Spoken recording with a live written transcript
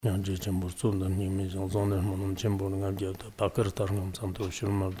양지 전부 쏜는 님이 정성의 모든 전부는 감겨도 바크르다는 감상도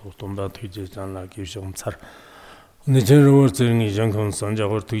실물도 돈다 뒤지잖아 기성찰 근데 저를 저기 정권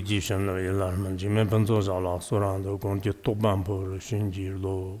선자고 뒤지션을 일하면 지면 번조자라 소란도 공기 또반보를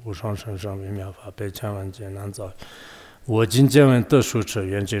신지로 우상선상 외면法被千万艰难造我今见闻得书者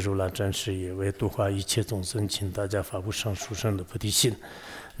愿接受了真实也为度化一切众生请大家发布上殊胜的菩提心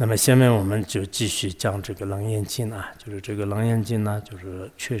那么下面我们就继续讲这个楞严经啊就是这个楞严经呢就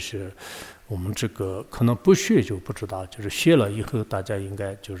是确实我们这个可能不学就不知道就是学了以后大家应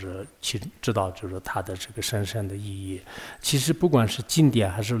该就是知道就是它的这个深深的意义其实不管是经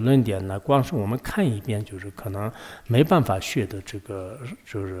典还是论点呢光是我们看一遍就是可能没办法学的这个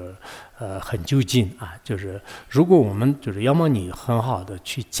就是很究竟啊就是如果我们就是要么你很好的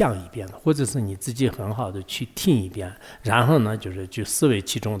去讲一遍或者是你自己很好的去听一遍然后呢就是去思维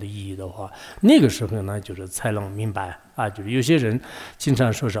其中的意义的话那个时候呢就是才能明白啊就是有些人经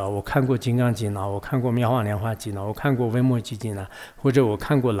常说我看过金刚经啊我看过妙法莲华经啊我看过维摩诘经啊或者我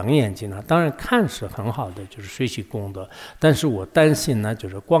看过楞严经啊当然看是很好的就是学习功德但是我担心呢就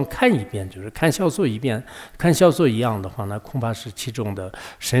是光看一遍就是看小说一遍看小说一样的话呢恐怕是其中的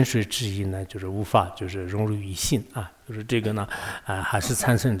深邃之意呢就是无法就是融入于心啊就是这个呢还是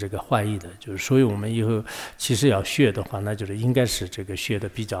产生这个怀疑的就是所以我们以后其实要学的话那就是应该是这个学的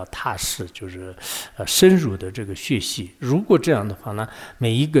比较踏实就是深入的这个学习如果这样的话呢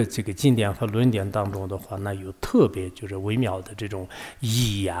每一个这个经典和论点当中的话那有特别就是微妙的这种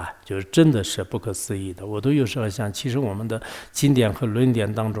意义啊就是真的是不可思议的我都有时候想其实我们的经典和论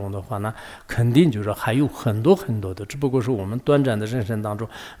点当中的话呢肯定就是还有很多很多的只不过是我们短暂的人生当中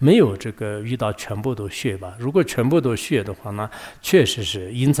没有这个遇到全部都学吧如果全部都学的话呢确实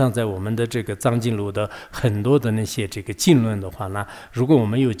是隐藏在我们的这个藏经录的很多的那些这个经论的话呢如果我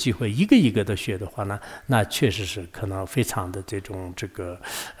们有机会一个一个的学的话呢那确实是可能非常的这种这个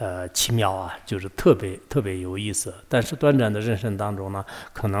奇妙啊就是特别有意思但是短暂的人生当中呢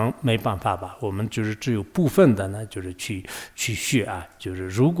可能没办法吧我们就是只有部分的呢就是去学啊就是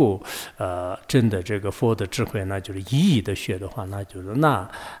如果真的这个佛的智慧呢就是一一的学的话那就是那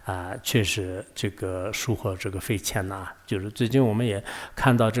确实这个收获这个非浅就是最近我们也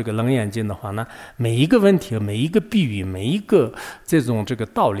看到这个楞严经的话呢每一个问题每一个比喻每一个这种这个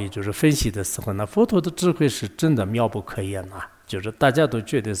道理就是分析的时候呢佛陀的智慧是真的妙不可言就是大家都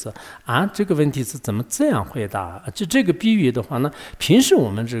觉得是这个问题是怎么这样回答就这个比喻的话呢平时我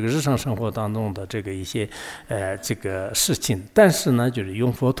们这个日常生活当中的这个一些这个事情但是呢就是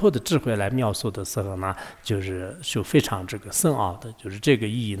用佛陀的智慧来描述的时候呢就是非常这个深奥的就是这个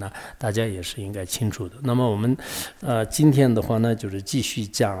意义呢大家也是应该清楚的那么我们今天的话呢就是继续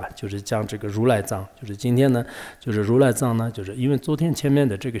讲就是讲这个如来藏就是今天呢就是如来藏呢就是因为昨天前面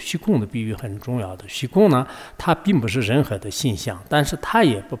的这个虚空的比喻很重要的虚空呢它并不是任何的现象但是它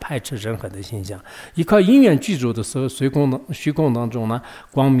也不排斥任何的现象依靠因缘具足的时候虚空当中呢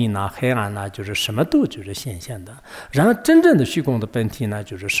光明黑暗就是什么都就是显现的然后真正的虚空的本体呢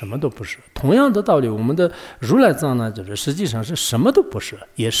就是什么都不是同样的道理我们的如来藏呢就是实际上是什么都不是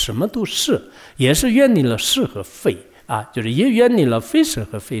也什么都是也是远离了是和非就是也远离了非是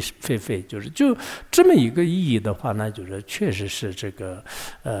和非就是就这么一个意义的话呢就是确实是这个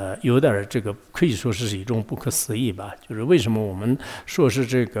有点这个可以说是一种不可思议吧就是为什么我们说是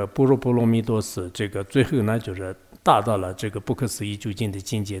这个般若波罗蜜多时这个最后呢就是达到了这个不可思议究竟的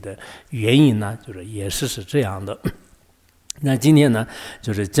境界的原因呢就是也是这样的那今天呢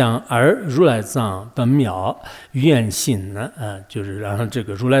就是讲而如来藏本妙圆性呢就是然后这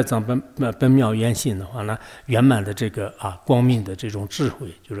个如来藏本妙圆性的话呢圆满的这个光明的这种智慧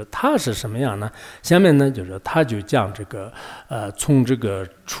就是它是什么样呢下面呢就是它就讲这个从这个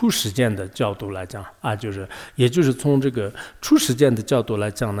出实践的角度来讲就是也就是从这个出实践的角度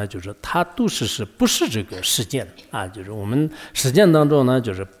来讲呢就是它都是不是这个实践就是我们实践当中呢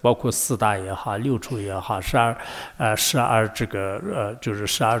就是包括四大也好六处也好12这个就是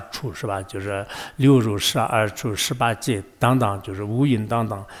12处是吧就是六入12处18界等等就是无影等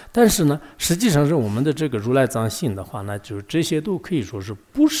等但是呢实际上是我们的这个如来藏性的话呢就是这些都可以说是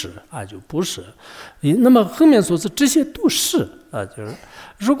不是就不是那么后面说是这些都是就是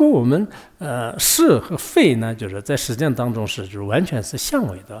如果我们是和非呢就是在实践当中是就是完全是相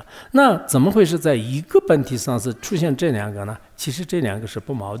违的那怎么会是在一个本体上是出现这两个呢其实这两个是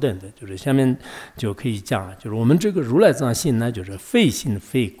不矛盾的就是下面就可以讲就是我们这个如来藏性呢就是非性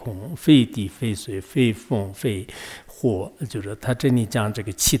非空非地非水非风非火就是他这里讲这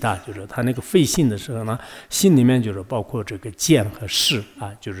个七大就是他那个非性的时候呢性里面就是包括这个见和识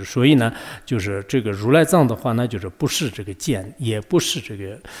就是所以呢就是这个如来藏的话呢就是不是这个见也不是这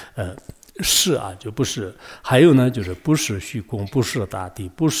个是啊，就不是。还有呢，就是不是虚空，不是大地，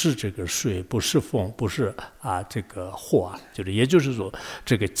不是这个水，不是风，不是啊这个火啊，就是也就是说，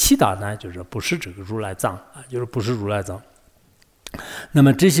这个七大呢，就是不是这个如来藏啊，就是不是如来藏。那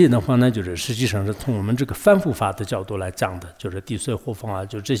么这些的话呢，就是实际上是从我们这个凡夫法的角度来讲的，就是地水火风啊，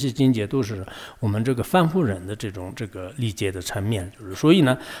就这些境界都是我们这个凡夫人的这个理解的层面。就是所以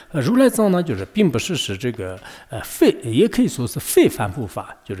呢，如来藏呢，就是并不是这个非，也可以说是非凡夫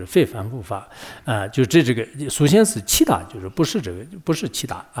法，就是非凡夫法就这个首先是七大，就是不是这个不是七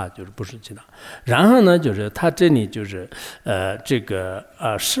大啊，就是不是七大。然后呢，就是它这里就是这个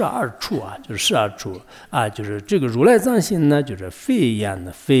12处啊，就是12处啊，就是这个如来藏性呢，就是非言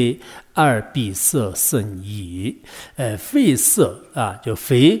的非二必色胜义，非色啊，就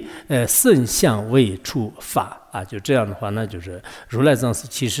非圣相为处法啊，就这样的话呢，就是如来藏是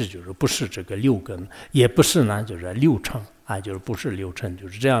其实就是不是这个六根，也不是呢就是六尘啊，就是不是六尘，就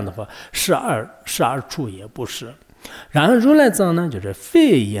是这样的话，12处也不是。然后如来藏呢，就是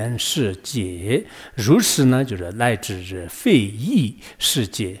非言世界，如是呢，就是乃至非义世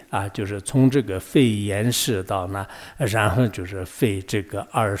界啊，就是从这个非言世到呢，然后就是非这个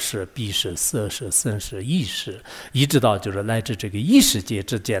二世、必世、色世、生世、意世，一直到就是乃至这个异世界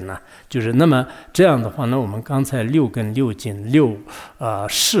之间呢，就是那么这样的话呢，我们刚才六根、六境、六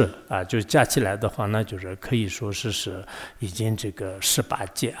世啊，就加起来的话呢，就是可以说是已经这个18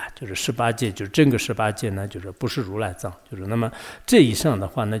界啊，就是18界，就是整个18界呢，就是不是如来藏，就是那么这以上的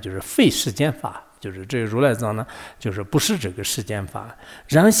话呢，就是非世间法，就是这个如来藏呢，就是不是这个世间法。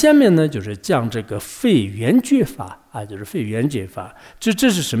然后下面呢，就是讲这个非缘觉法啊，就是非缘觉法。这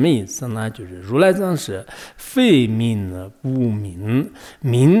是什么意思呢？就是如来藏是非名无名，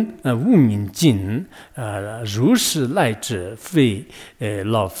无名尽，如是乃至非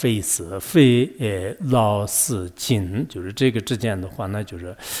老非死，非老死尽，就是这个之间的话呢，就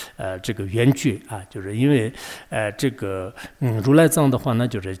是这个缘觉啊，就是因为这个如来藏的话呢，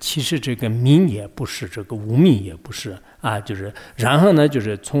就是其实这个名也不是，这个无名也不是啊，就是然后呢，就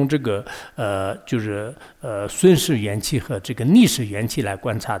是从这个就是顺势元气和这个逆势元气来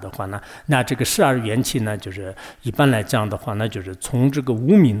观察的话呢，那这个12元气呢，就是一般来讲的话呢，就是从这个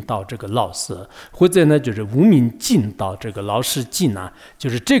无名到这个老死，或者呢就是无名尽到这个老死尽啊，就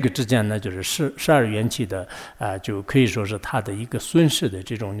是这个之间呢，就是12元气的就可以说是它的一个顺势的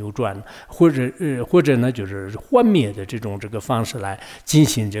这种扭转，或者呢就是幻灭的这个方式来进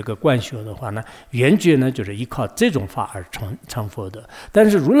行这个观修的话呢，缘觉呢就是依靠这种法而成佛的。但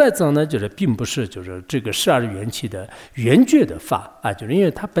是如来藏呢，就是并不是就是这个12元气的缘觉的法啊，就是因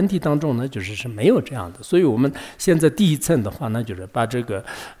为它本体当中呢就是没有这样的，所以我们现在第一层的话呢，就是把这个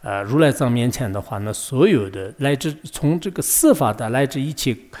如来藏面前的话呢，所有的来自从这个四法的来自一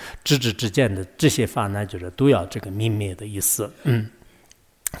切知之之间的这些法呢，就是都要这个泯灭的意思。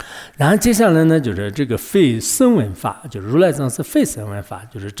然后接下来呢，就是这个非声闻法，就是如来藏是非声闻法，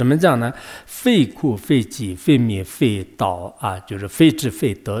就是怎么讲呢？非苦非集非灭非道啊，就是非智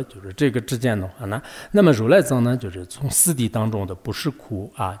非得，就是这个之间的话呢，那么如来藏呢，就是从四谛当中的不是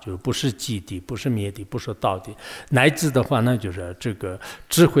苦啊，就是不是集谛，不是灭谛，不是道谛，乃至的话呢，就是这个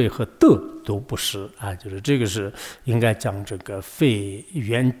智慧和德都不是啊，就是这个是应该讲这个非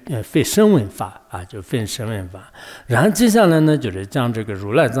声闻法啊，就非声闻法。然后接下来呢，就是讲这个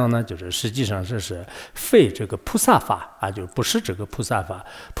如来藏呢，就是实际上是非这个菩萨法啊，就不是这个菩萨法。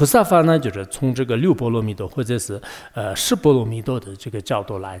菩萨法呢，就是从这个六波罗蜜多或者是10波罗蜜多的这个角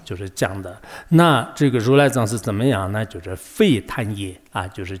度来就是讲的。那这个如来藏是怎么样呢？就是非贪业啊，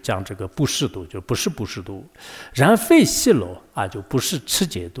就是讲这个不识度，就不是不识度。然后非细罗啊，就不是持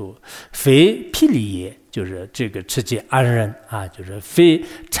戒度。非毗梨耶，就是这个持戒安忍啊，就是非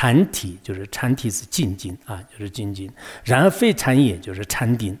禅体，就是禅体是静静啊，就是静静。然后非禅也，就是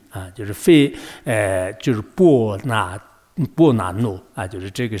禅定啊，就是非就是波那诺啊，就是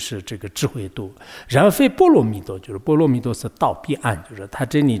这个是这个智慧度。然后非波罗蜜多，就是波罗蜜多是道彼岸，就是它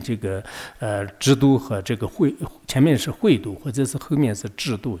这里这个智度和这个前面是慧度，或者是后面是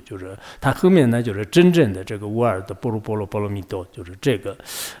智度，就是它后面呢就是真正的这个无二的波罗蜜多，就是这个。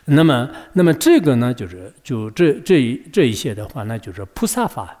那么这个呢，就是这一些的话呢，就是菩萨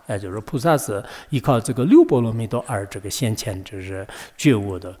法，就是菩萨是依靠这个6波罗蜜多而这个先前就是觉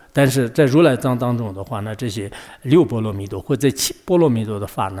悟的。但是在如来藏当中的话呢，这些6波罗蜜多或者7波罗蜜多的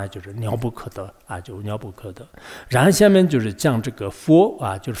法呢，就是了不可得啊，就了不可得。然后下面就是讲这个佛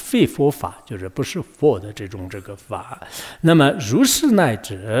啊，就是非佛法，就是不是佛的这个法。那么如是乃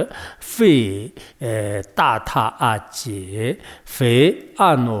者，非大他阿劫，非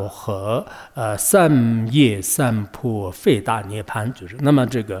阿耨诃三业三菩非大涅槃，就是那么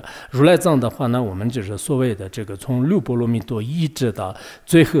这个如来藏的话呢，我们就是所谓的这个从六波罗蜜多一直到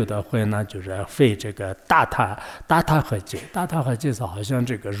最后的会呢，就是非这个大他诃劫，大他诃劫是好像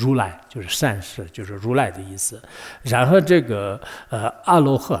这个如来就是善事，就是如来的意思。然后这个阿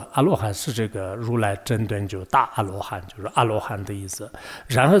罗汉是这个如来真正就大阿罗汉，就是阿罗汉的意思。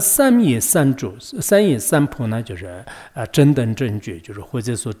然后三业三住，三业三菩呢，就是真等正觉，就是或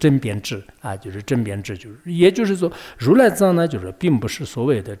者说真辩智啊，就是真辩智，就是也就是说如来藏呢，就是并不是所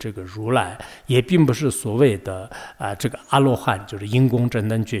谓的这个如来，也并不是所谓的这个阿罗汉，就是因功真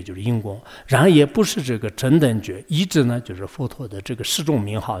等觉，就是因功，然后也不是这个真等觉，一直呢就是佛陀的这个十种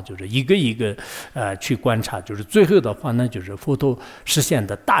名号，就是一个一个去观察，就是最后的话呢，就是佛陀实现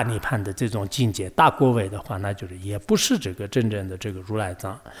的大涅槃的这种境界，大果位的话呢，就是也不是这个真正的这个如来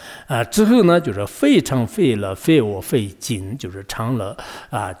藏之后呢，就是非常非了非我非尽，就是常了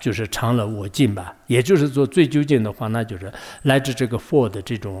就是常了我尽吧。也就是说最究竟的话呢，就是来自这个佛的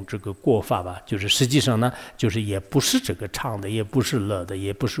这种这个过法吧，就是实际上呢，就是也不是这个常的，也不是乐的，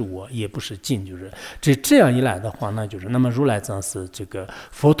也不是我，也不是尽，就是这样一来的话呢，就是那么如来藏是这个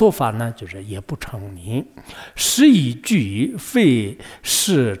佛陀法呢，就是也不成名。十一句非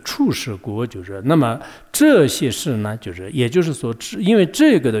是处世故，就是那么这些事呢，就是也就是说，因为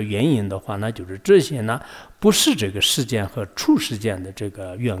这个的原因的话呢，就是这些呢不是这个事件和处事件的这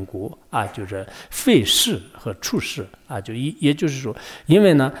个缘故就是非事和处事就也就是说，因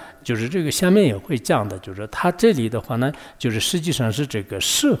为呢，就是这个下面也会讲的，就是它这里的话呢，就是实际上是这个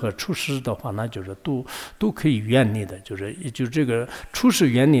事和处事的话呢，就是都可以远离的，就是这个处事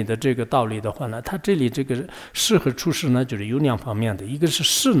远离的这个道理的话呢，它这里这个事和处事呢，就是有两方面的，一个是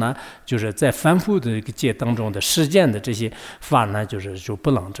事呢，就是在反复的一个界当中的实践的这些法呢，就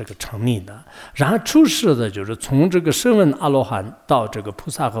不能这个成立的，然后处事的就是从这个声闻阿罗汉到这个菩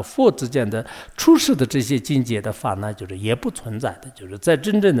萨和佛之间的处事的这些境界的法呢，就是也不存在的，就是在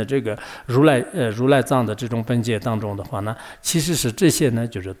真正的这个如来藏的这种本界当中的话呢，其实是这些呢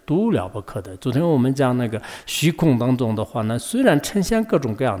就是都了不可的。昨天我们讲那个虚空当中的话呢，虽然呈现各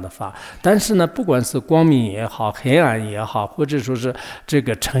种各样的法，但是呢，不管是光明也好，黑暗也好，或者说是这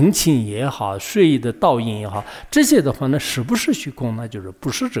个澄清也好，睡意的倒影也好，这些的话呢，是不是虚空呢？就是不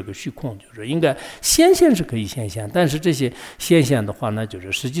是这个虚空，就是应该显现是可以显现，但是这些显现的话呢，就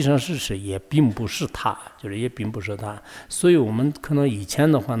是实际上是也并不是它，就是也并不是它。所以我们可能以前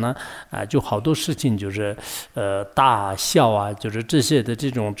的话呢，就好多事情就是大小就是这些的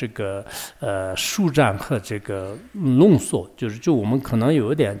这种这个舒展和这个浓缩，就我们可能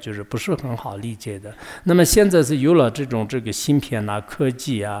有一点就是不是很好理解的。那么现在是有了这种这个芯片科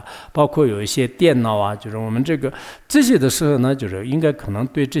技包括有一些电脑就是我们这些的时候呢，就是应该可能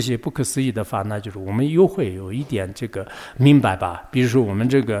对这些不可思议的法呢，就是我们又会有一点这个明白吧。比如说我们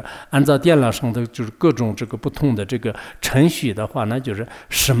这个按照电脑上的就是各种这个不同的这个程序的话呢，就是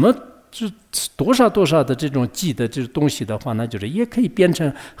什么就多少的这种记的这种东西的话呢，就是也可以变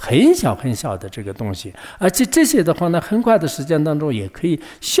成很小很小的这个东西，而且这些的话呢，很快的时间当中也可以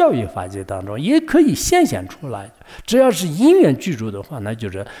效益法界当中也可以显现出来。只要是因缘具足的话呢，就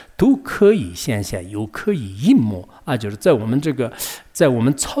是都可以显现，又可以应模就是在我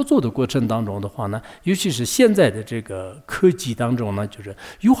们操作的过程当中的话呢，尤其是现在的这个科技当中呢，就是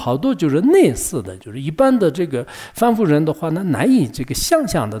有好多就是类似的，就是一般的这个凡夫人的话呢，难以这个想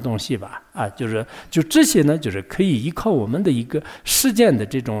象的东西吧就这些呢，就是可以依靠我们的一个实践的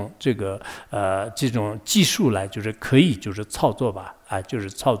这种技术来，就是可以就是操作吧就是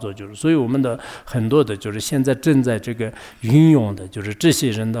操作，就是所以我们的很多的就是现在正在这个运用的，就是这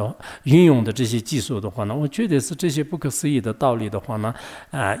些人的运用的这些技术的话呢，我觉得是这些不可思议的道理的话呢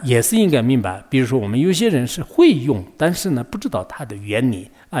也是应该明白。比如说我们有些人是会用，但是呢不知道它的原理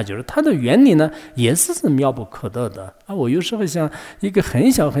就是它的原理呢也是妙不可得的我有时候像一个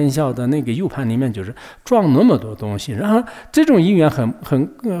很小很小的那个 U 盘里面就是装那么多东西，然后这种因缘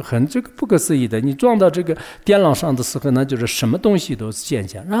很这个不可思议的，你装到这个电脑上的时候呢，就是什么东西都现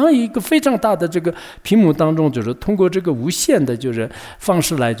象，然后一个非常大的这个屏幕当中，就是通过这个无线的就是方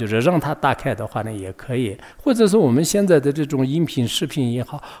式来就是让它打开的话呢也可以，或者说我们现在的这种音频视频也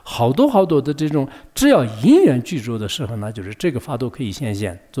好，好多的这种只要因缘具足的时候呢，就是这个法都可以显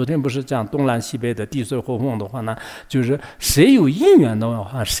现。昨天不是讲东南西北的地水火风的话呢，就是谁有因缘的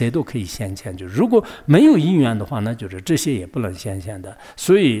话谁都可以显现，就如果没有因缘的话呢，就是这些也不能显现的。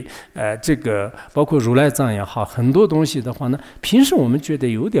所以这个包括如来藏也好，很多东西的话呢，平时是我们觉得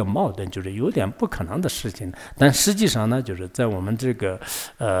有点矛盾，就是有点不可能的事情。但实际上呢，就是在我们就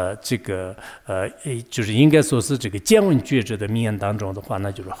是应该说是这个见闻觉知的名言当中的话呢，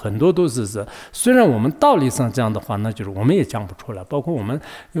就是很多都是虽然我们道理上这样的话呢，就是我们也讲不出来。包括我们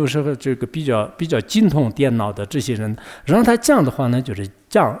有时候这个比较精通电脑的这些人，让他讲的话呢，就是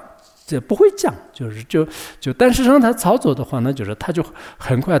讲。这不会讲，但是让他操作的话呢，就是他就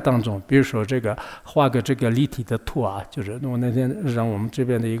很快当中，比如说这个画个这个立体的图啊，就是我那天让我们这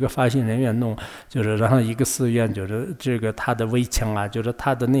边的一个发行人员弄，就是然后一个寺院，就是这个他的围墙啊，就是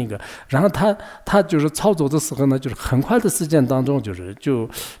他的那个，然后他就是操作的时候呢，就是很快的时间当中，就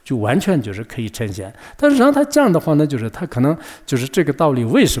完全就是可以呈现。但是让他讲的话呢，就是他可能就是这个道理，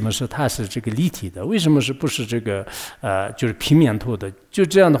为什么是它是这个立体的，为什么是不是这个就是平面图的？就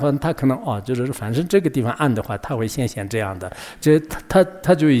这样的话，他可能就是反正这个地方按的话，它会显现这样的，这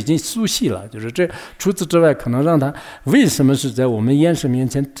他就已经熟悉了。就是这除此之外，可能让他为什么是在我们眼视面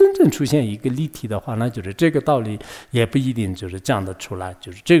前真正出现一个立体的话呢？就是这个道理也不一定就是讲得出来。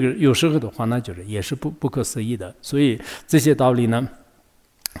就是这个有时候的话呢，就是也是不可思议的。所以这些道理呢。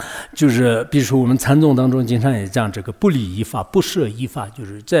就是比如说我们禅宗当中经常也讲这个不立一法不设一法，就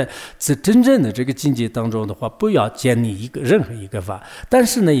是在真正的这个境界当中的话，不要建立任何一个法，但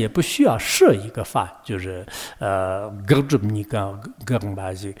是呢也不需要设一个法，就是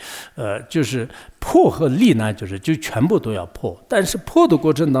就是破和立呢，就全部都要破。但是破的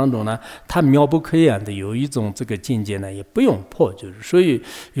过程当中呢，它妙不可言的有一种这个境界呢，也不用破。就是所以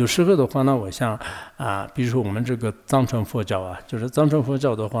有时候的话呢，我想比如说我们这个藏传佛教啊，就是藏传佛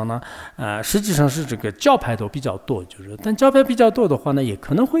教的话呢，实际上是这个教派都比较多，但教派比较多的话呢，也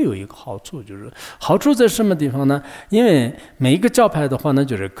可能会有一个好处，就是好处在什么地方呢？因为每一个教派的话呢，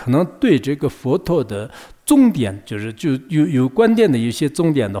就是可能对这个佛陀的重点，就有观点的一些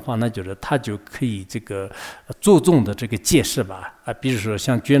重点的话呢，就是他就可以这个着重的这个解释吧。比如说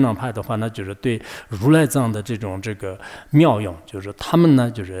像觉囊派的话呢，就是对如来藏的这个妙用，就是他们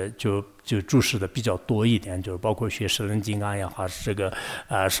呢就注释的比较多一点，就是包括学十轮经啊也好，这个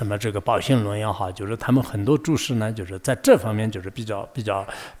什么这个宝训论也好，就是他们很多注释呢，就是在这方面就是比较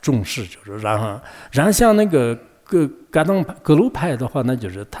重视，就是然后像那个格鲁派的话呢，就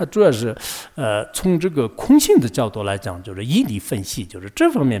是它主要是从这个空性的角度来讲，就是义理分析，就是这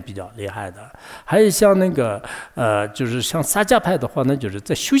方面比较厉害的。还有像那个就是像萨迦派的话呢，就是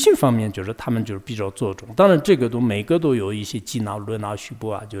在修行方面，就是他们就是比较着重。当然这个每个都有一些基脑、论脑、须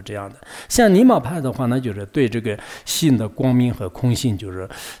波啊，就这样的。像尼玛派的话呢，就是对这个性的光明和空性，就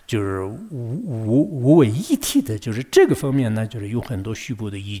是无为一体的，就是这个方面呢，就是有很多须波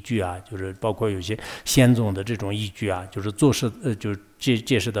的依据啊，就是包括有些先宗的这种依据啊，就是做事就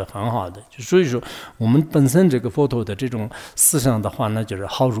解释的很好的。所以说我们本身这个佛陀的这种思想的话呢，就是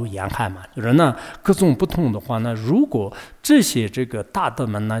浩如烟海嘛，就是那各种不同的话呢，如果这些这个大德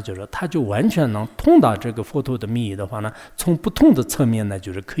们呢，就是他就完全能通达这个佛陀的密意的话呢，从不同的侧面呢，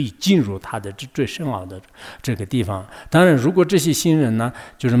就是可以进入他的最深奥的这个地方。当然如果这些新人呢，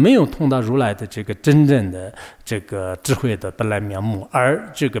就是没有通达如来的这个真正的这个智慧的本来面目，而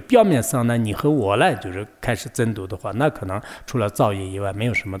这个表面上呢，你和我来就是开始争夺的话，那可能除了造业以外没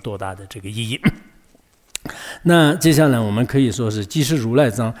有什么多大的这个意义。那接下来我们可以说是即是如来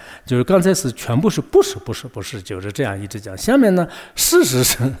藏，就是刚才是全部是不是，就是这样一直讲。下面呢，事实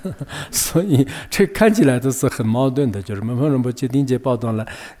是，所以这看起来都是很矛盾的，就是门方仁波切定解报道了，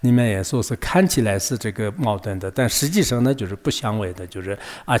里面也说是看起来是这个矛盾的，但实际上呢，就是不相违的，就是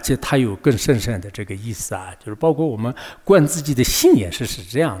而且它有更深的这个意思啊，就是包括我们观自己的性也是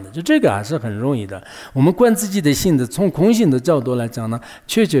这样的，就这个还是很容易的。我们观自己的性的，从空性的角度来讲呢，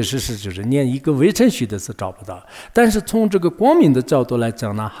确实就是连一个微尘虚的是找不到。但是从这个光明的角度来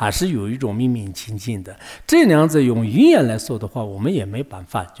讲呢，还是有一种明明清净的。这样子用语言来说的话，我们也没办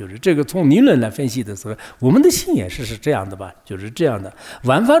法。就是这个从理论来分析的时候，我们的心也是这样的吧，就是这样的。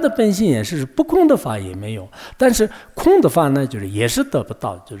万法的本性也是不空的法也没有，但是空的法呢，就是也是得不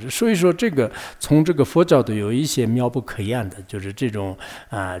到。就是所以说这个从这个佛教的有一些妙不可言的，就是这种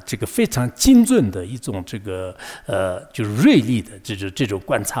这个非常精准的一种这个就是锐利的这种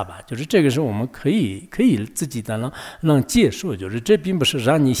观察吧。就是这个是我们可以自己的让接受，就是这并不是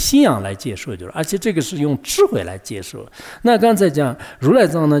让你信仰来接受，就是而且这个是用智慧来接受。那刚才讲如来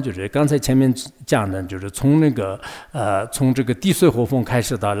藏呢，就是刚才前面讲的，就是从这个地水火风开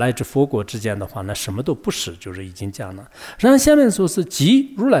始到来至佛国之间的话，那什么都不是，就是已经讲了。然后下面说是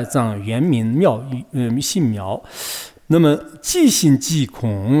即如来藏圆明妙性妙。那么即性即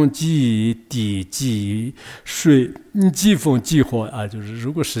空即地即水既风既火啊，就是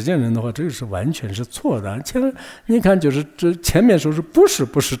如果实践人的话，这个是完全是错的。你看，就是这前面说是不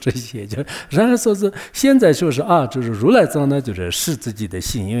是这些，就然后说是现在说是啊，就是如来藏呢，就是是自己的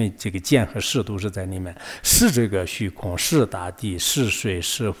性，因为这个见和识都是在里面，是这个虚空，是大地，是水，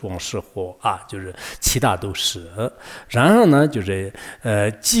是风，是火啊，就是其他都是。然后呢，就是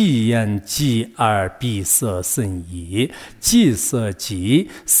即言即耳鼻色身意，即色即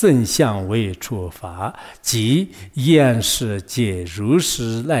身相为处法，即言世界如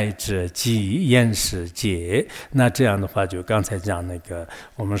是来者，即言世界。那这样的话，就刚才讲那个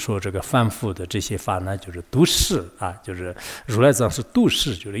我们说这个反复的这些法呢，就是都是啊，就是如来藏是都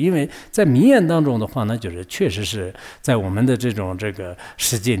是，就是因为在名言当中的话呢，就是确实是在我们的这个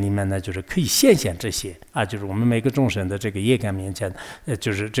世界里面呢，就是可以现这些啊，就是我们每个众生的这个业感面前，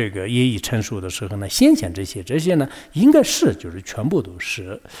就是这个业已成熟的时候呢，现这些呢，应该是就是全部都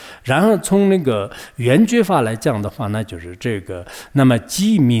是。然后从那个圆觉法来讲的话呢，就是这个，那么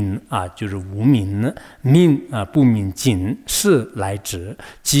即名啊，就是无名，名啊不明尽是来者，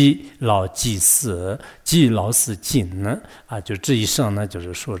即老即死，即老死尽呢啊，就这一上呢，就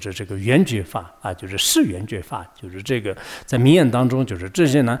是说这个圆觉法啊，就是是圆觉法，就是这个在名言当中，就是这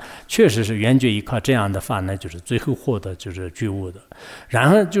些呢，确实是圆觉依靠这样的法呢，就是最后获得就是觉悟的。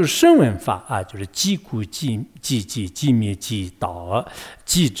然后就是声闻法啊，就是即苦即即灭即道，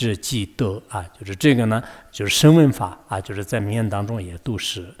即智即得啊，就是这个呢，就是声闻法啊，就是在名言当中也都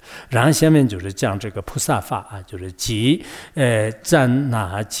是。然后下面就是讲这个菩萨法啊，就是即赞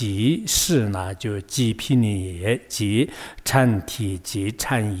那即是那，就即毗尼耶，即禅体，即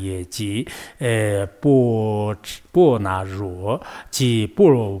禅业，即波那若，即波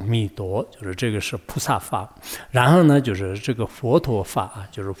罗蜜多，就是这个是菩萨法。然后呢，就是这个佛陀法啊，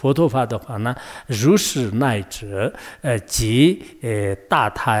就是佛陀法的话呢，如是乃者，即大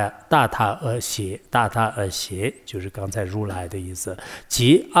他阿邪，就是刚才如来的意思，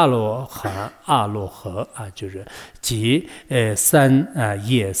即阿罗汉阿罗诃啊，就是即三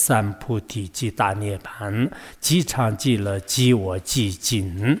业三菩提，即大涅槃，即常即乐，即我即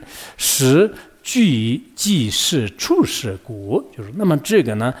尽，是具即是处世故，就是那么这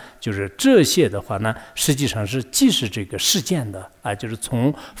个呢，就是这些的话呢，实际上是既是这个世间的啊，就是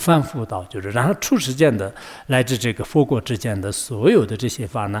从反复到就是然后处世间的，来自这个佛国之间的所有的这些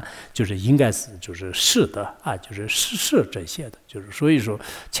法呢，就是应该是就是是的啊，就是是这些的，就是所以说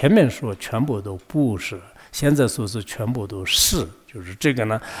前面说全部都不是，现在说是全部都是。就是这个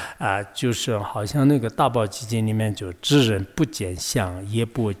呢，就是好像那个大宝基金里面就知人不见相，也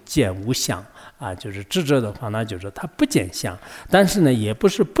不见无相啊，就是智者的话呢，就是他不见相，但是呢，也不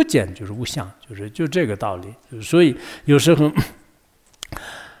是不见就是无相，就这个道理。所以有时候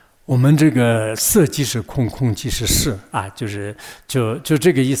我们这个色即是空，空即是是啊，就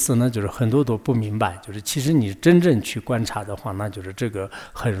这个意思呢，就是很多都不明白。就是其实你真正去观察的话，那就是这个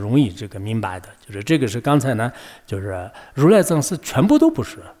很容易这个明白的。就是这个是刚才呢，就是如来藏是全部都不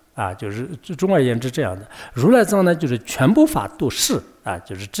是啊，就是总而言之这样的。如来藏呢，就是全部法都是啊，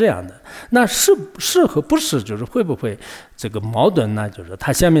就是这样的。那是和不是，就是会不会这个矛盾呢？就是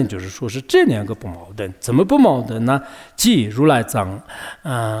它下面就是说是这两个不矛盾，怎么不矛盾呢？即如来藏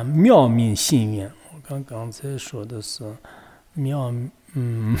妙明心愿，我刚才说的是妙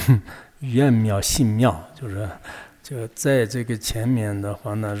愿妙性妙，就在这个前面的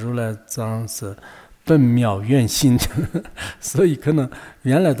话呢，如来藏是本妙愿心，所以可能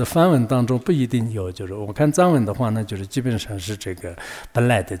原来的梵文当中不一定有，就是我看藏文的话呢，就是基本上是这个本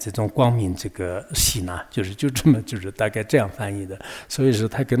来的这种光明这个喜呢，就这么就是大概这样翻译的，所以说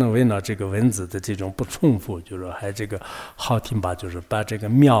他可能为了这个文字的这种不重复，就是还这个好听吧，就是把这个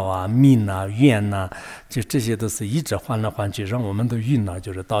妙啊、明啊、愿啊，就这些都是一直换来换去，让我们都晕了，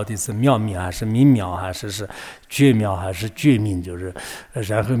就是到底是妙明还是明妙，还是觉妙还是觉明，就是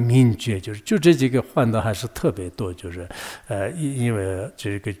然后明觉，就这几个换的还是特别多，就是因为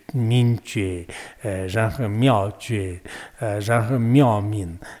这个明觉，然后妙觉，然后妙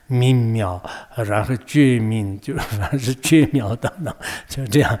明，明妙，然后觉明，就反正是觉妙等等，就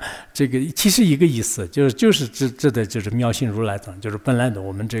这样。这个其实一个意思，就是指的就是妙性如来藏，就是本来的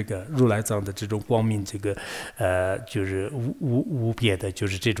我们这个如来藏的这种光明，这个就是无别的，就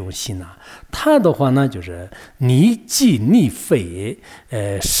是这种心啊。它的话呢，就是你即你非，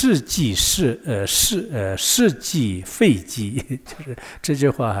是即是是即非即，就是这句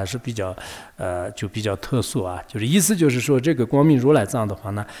话还是比较就比较特殊啊。就是意思就是说，这个光明如来藏的话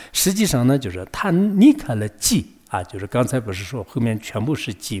呢，实际上呢，就是它离开了即。啊，就是刚才不是说后面全部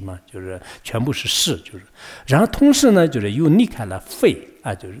是即嘛，就是全部是是，就是，然后同时呢，就是又离开了非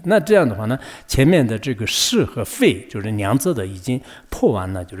啊，就是那这样的话呢，前面的这个是和非就是两者的已经破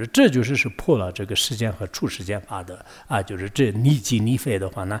完了，就是这就是破了这个世间和处世间法的啊，就是这逆即逆非的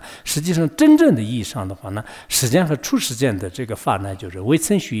话呢，实际上真正的意义上的话呢，世间和处世间的这个法呢，就是微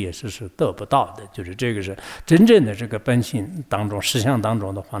程序也是得不到的，就是这个是真正的这个本性当中实相当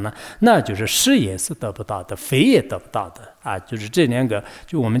中的话呢，那就是是也是得不到的，非也得不到的啊，就是这两个，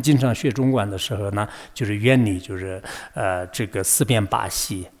就我们经常学中观的时候呢，就是原理就是这个四变八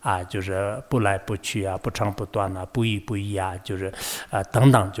系啊，就是不来不去啊，不长不短啊，不依不依啊，就是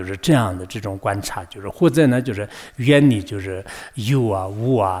等等，就是这样的这种观察，就是或者呢就是原理就是有啊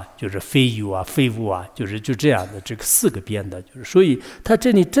无啊，就是非有啊非无啊，就这样的这个四个变的，就是所以它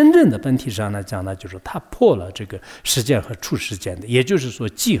这里真正的本体上来讲呢，就是它破了这个世间和处世间的，也就是说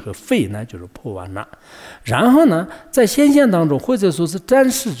即和非呢就是破完了，然后呢在现象当中或者说是暂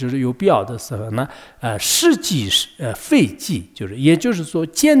时就是有必要的时候呢，是即非即，就是也就是说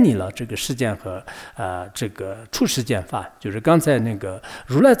建立了这个世间和这个处世间法，就是刚才那个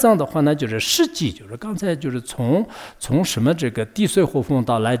如来藏的话呢，就是是即，就是刚才就是从什么这个地水火风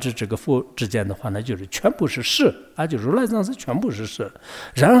到来至这个佛之间的话呢，就是全部是是啊，就如来藏是全部是是，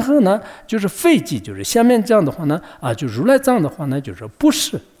然后呢就是非即，就是下面这样的话呢啊，就如来藏的话呢就是不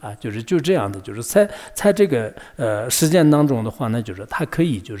是啊，就是这样的，就是在这个实践当中的话呢，就是它可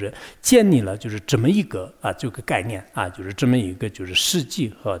以就是建立了就是这么一个这个概念啊，就是这么一个就是是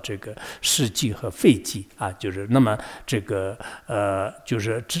即和这个是即和非即啊，就是那么这个就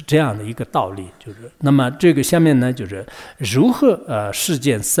是这样的一个道理，就是那么这个下面呢就是如何世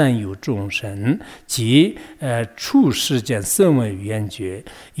间三有众生及处世间声闻语言觉，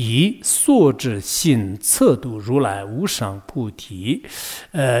以所知性测度如来无上菩提，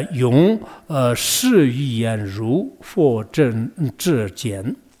用是语言如佛正智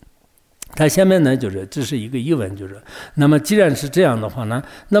见。它下面呢就是这是一个疑问，就是那么既然是这样的话呢，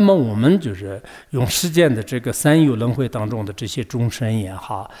那么我们就是用世间的这个三有轮回当中的这些众生也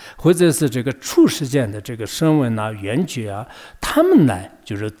好，或者是这个处世间的这个声闻啊缘觉啊，他们来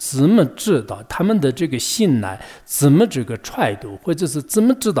就是怎么知道他们的这个心来怎么这个揣度，或者是怎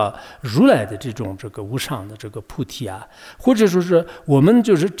么知道如来的这种这个无上的这个菩提啊，或者说是我们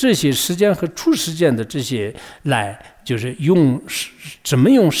就是这些世间和处世间的这些来就是怎么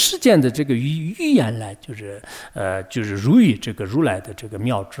用世间的这个语言来就是如于这个如来的这个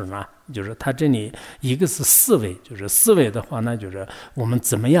妙智呢，就是它这里一个是思维，就是思维的话呢，就是我们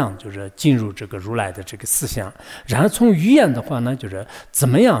怎么样就是进入这个如来的这个思想，然后从语言的话呢，就是怎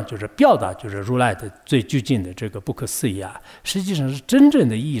么样就是表达就是如来的最究竟的这个不可思议啊，实际上是真正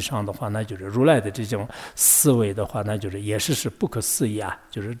的意义上的话呢，就是如来的这种思维的话呢，就是也是不可思议啊，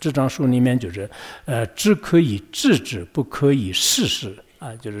就是这张书里面就是只可以制止，不可以事实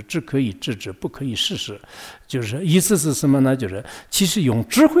啊，就是只可以制止，不可以事实，就是意思是什么呢？就是其实用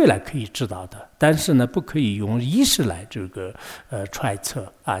智慧来可以知道的，但是呢，不可以用意识来这个揣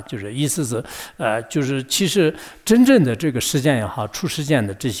测啊，就是意思是就是其实真正的这个实践也好，出实践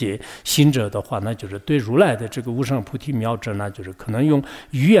的这些行者的话呢，就是对如来的这个无上菩提妙智呢，就是可能用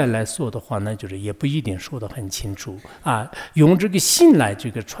语言来说的话呢，就是也不一定说得很清楚啊，用这个心来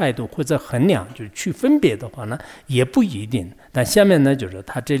这个揣度或者衡量，就是去分别的话呢，也不一定。但下面呢，就是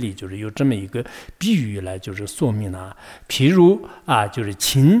他这里就是有这么一个比喻来就是说明啊，譬如啊，就是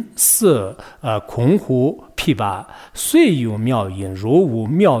琴瑟空湖琵琶，虽有妙音，若无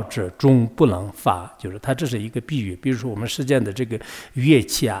妙智，终不能发。就是它这是一个比喻，比如说我们世间的这个乐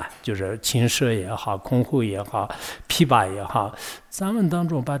器啊，就是琴瑟也好，空湖也好，琵琶也好。咱们当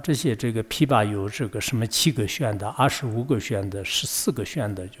中把这些这个琵琶有这个什么7个弦的、25个弦的、14个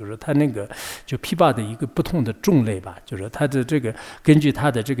弦的，就是它那个就琵琶的一个不同的种类吧，就是它的这个根据它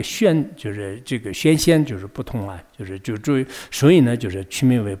的这个弦，就是这个弦线就是不同啊，所以呢就是区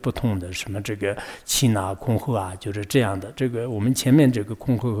名为不同的什么这个琴啊、箜篌啊，就是这样的。这个我们前面这个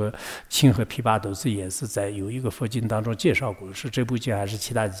箜篌和琴和琵琶都是也是在有一个佛经当中介绍过，是这部经还是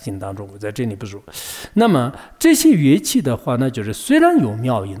其他经当中，我在这里不说。那么这些乐器的话呢，就是虽然有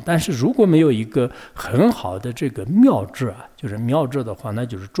妙音，但是如果没有一个很好的这个妙智啊，就是妙智的话，那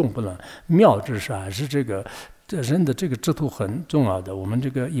就是重不能。妙智是还是这个人的这个智头很重要的。我们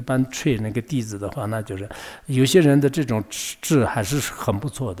这个一般吹那个笛子的话，那就是有些人的这种智还是很不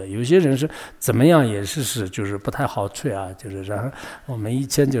错的，有些人是怎么样也是就是不太好吹啊，就是然后我们以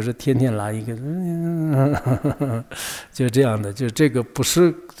前就是天天拿一个就这样的，就这个不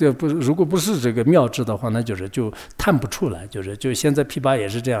是如果不是这个妙智的话，那就是就弹不出来，就现在琵琶也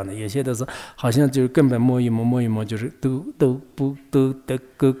是这样的，有些的是好像就根本摸一摸，就是都不都的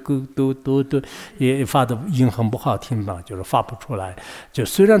咯咯都也发的音很很不好听吧，就是发不出来。就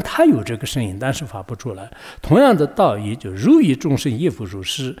虽然他有这个声音，但是发不出来。同样的道理，就如以众生亦复如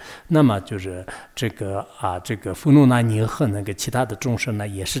是。那么就是这个富耨那尼和那个其他的众生呢，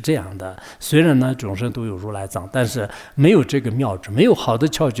也是这样的。虽然呢众生都有如来藏，但是没有这个妙智，没有好的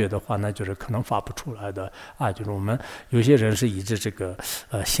窍诀的话呢，就是可能发不出来的啊。就是我们有些人是一直这个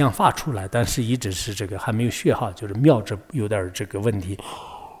想发出来，但是一直是这个还没有学好，就是妙智有点这个问题。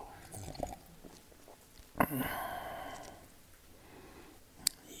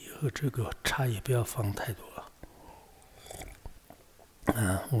以后这个茶也不要放太多了。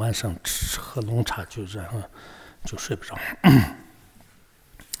晚上喝浓茶就然后就睡不着。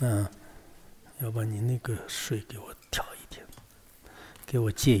要不你那个水给我调一点，给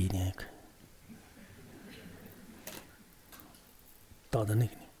我戒一点也可以。倒在那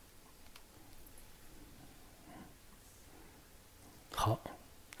个里。好，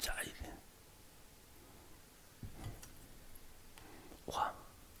加一点。哇，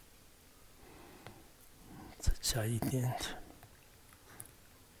再加一点点。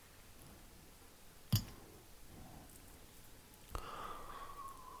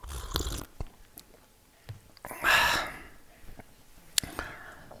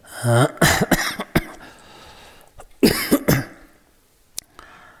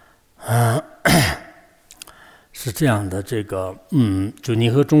是这样的，这个就你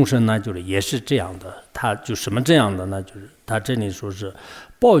和众生呢，就是也是这样的。他就什么这样的呢？就是他这里说是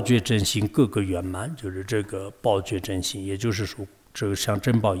报觉真心各个圆满，就是这个报觉真心，也就是说这个像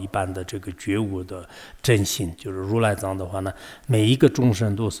珍宝一般的这个觉悟的真心，就是如来藏的话呢，每一个众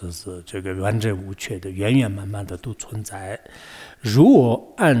生都是这个完整无缺的，圆圆满满的都存在。如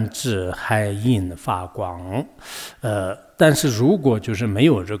我暗智海印发光，但是如果就是没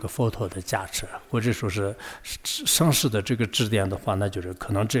有这个佛陀的加持，或者说是上师的这个指点的话，那就是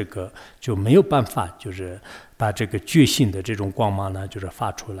可能这个就没有办法，就是把这个觉性的这种光芒呢，就是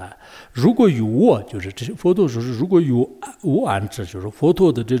发出来。如果有我，就是这佛陀说是如果有我暗智，就是佛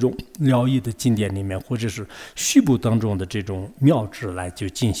陀的这种了义的经典里面，或者是虚部当中的这种妙智来就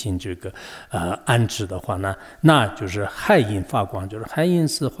进行这个安置的话呢，那就是海印发光，就是海印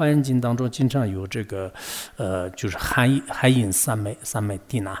是《华严经》当中经常有这个就是海印三昧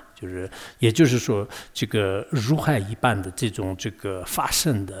谛那，就是也就是说这个如海一般的这种这个发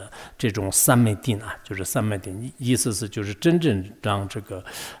生的这种三昧谛那，就是三昧谛，意思是就是真正让这个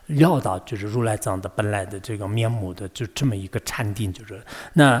料到就是如来藏的本来的这个面目的就这么一个禅定，就是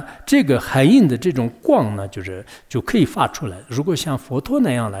那这个海印的这种光呢，就可以发出来。如果像佛陀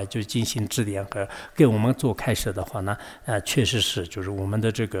那样来就进行指点和给我们做开示的话呢，确实是就是我们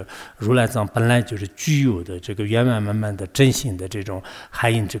的这个如来藏本来就是具有的这个圆圆满满的真心的这种海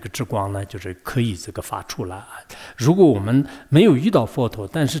印这个之光呢，就是可以这个发出来。如果我们没有遇到佛陀，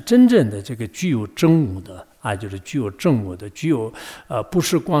但是真正的这个具有真悟的就是具有正悟的，具有不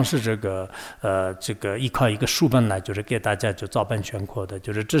是光是这个依靠一个书本来就是给大家就照本宣科的，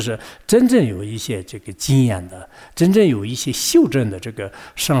就是这是真正有一些这个经验的，真正有一些修正的这个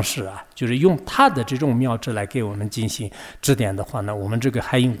上师就是用他的这种妙智来给我们进行指点的话呢，我们这个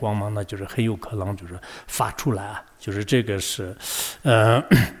海印光芒呢，就是很有可能就是发出来就是这个是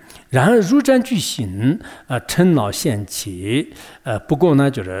然而如瞻具行嗔恼现起不过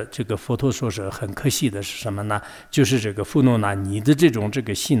呢就是这个佛陀说是很可惜的是什么呢，就是这个富耨那尼的这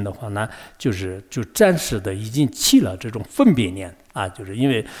个心的话呢，就暂时的已经起了这种分别念就是因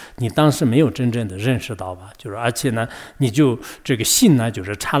为你当时没有真正的认识到吧，就是而且呢你就这个心呢就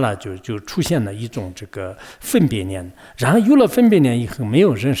是差了，就出现了一种这个分别念，然后有了分别念以后没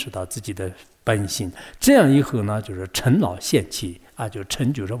有认识到自己的本性，这样以后呢就是嗔恼现起就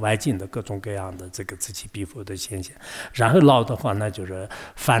嗔就是外境的各种各样的这个此起彼伏的现象，然后恼的话呢就是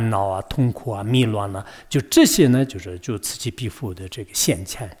烦恼痛苦迷乱就这些呢就此起彼伏的这个现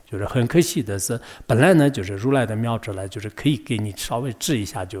前，就是很可惜的是本来呢就是如来的妙智来就是可以给你稍微治一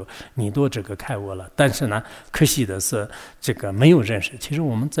下，就你都这个开悟了，但是呢可惜的是这个没有认识。其实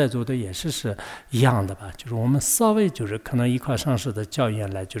我们在座的也是一样的吧，就是我们稍微就是可能一块上师的教言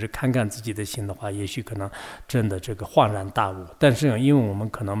来就是看看自己的心的话，也许可能真的这个恍然大悟，但是因为我们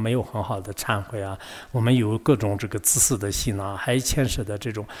可能没有很好的忏悔我们有各种这个自私的心还牵涉的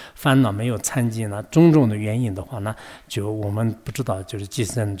这种烦恼没有参进种种的原因的话呢，就我们不知道就是今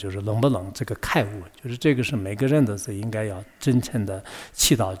生就是能不能这个开悟，就是这个是每个人的是应该要真诚的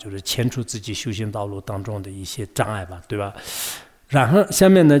祈祷，就是牵出自己修行道路当中的一些障碍吧，对吧？然后下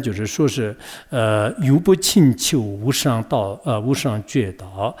面呢就是说是犹不请求无上觉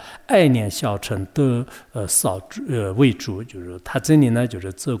道，爱念小乘得为主，就是他这里呢就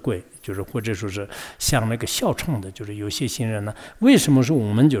是责怪，就是或者说是像那个小乘的，就是有些行人呢，为什么说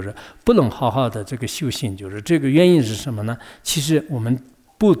我们就是不能好好的这个修行？就是这个原因是什么呢？其实我们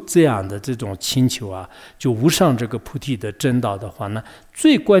不这样的这种请求啊，就无上这个菩提的真道的话呢，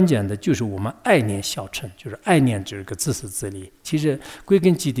最关键的就是我们爱念小乘，就是爱念这个自私自利。其实归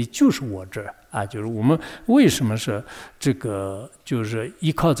根结底就是我这儿啊，就是我们为什么是这个，就是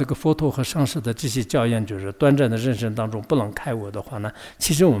依靠这个佛陀和上师的这些教言，就是短暂的人生当中不能开悟的话呢，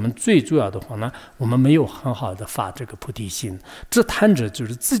其实我们最主要的话呢，我们没有很好的发这个菩提心，只谈着就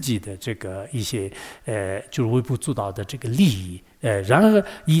是自己的这个一些就是微不足道的这个利益。然而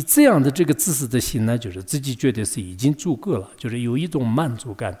以这样的这个自私的心呢，就是自己觉得是已经足够了，就是有一种满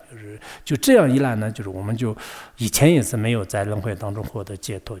足感，就这样一来呢，就是我们就以前也是没有在轮回当中获得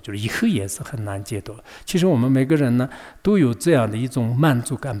解脱，就是以后也是很难解脱。其实我们每个人呢都有这样的一种满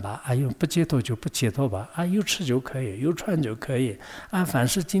足感吧，哎呦不解脱就不解脱吧，啊有吃就可以，有穿就可以，啊凡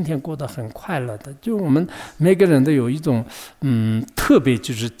是今天过得很快乐的，就我们每个人都有一种特别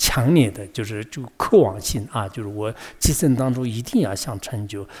就是强烈的就渴望性啊，就是我今生当中一定要想成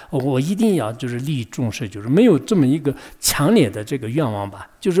就，我一定要就是利益众生，就是没有这么一个强烈的这个愿望吧，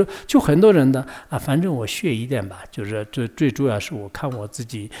就很多人的啊，反正我学一点吧，就是最主要是我看我自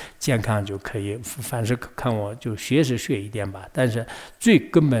己健康就可以，凡是看我就学一点吧，但是最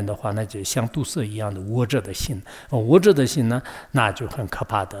根本的话，那就像毒蛇一样的我者的心，我者的心呢，那就很可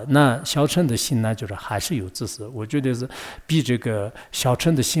怕的。那小乘的心呢，就是还是有自私，我觉得是比这个小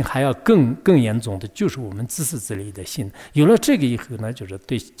乘的心还要更严重的，就是我们自私自利的心。有了这个以后呢，就是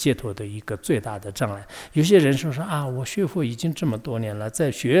对解脱的一个最大的障碍。有些人说啊，我学佛已经这么多年了，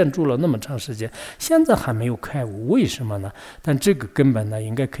在学院住了那么长时间，现在还没有开悟，为什么呢？但这个根本呢，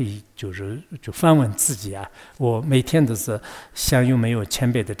应该可以就反问自己啊，我每天都是像有没有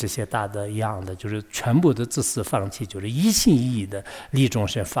前辈的这些大的一样的，就是全部的自私放弃，就是一心一意的利众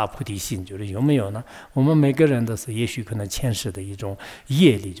生发菩提心，就是有没有呢？我们每个人都是也许可能前世的一种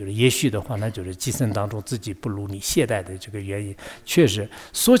业力，就是也许的话呢，就是今生当中自己不如你懈怠的这个原因。确实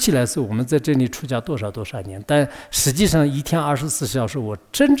说起来是我们在这里出家多少年，但实际上一天24小时，我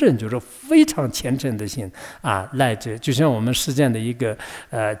真正就是非常虔诚的心啊，来着就像我们实践的一个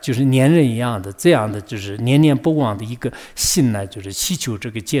就是年人一样的这样的，就是念念不忘的一个心呢，就是祈求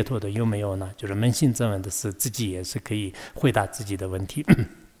这个解脱的，有没有呢？就是扪心自问的是，自己也是可以回答自己的问题。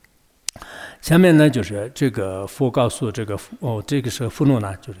下面呢，就是这个佛告诉这个这个是佛怒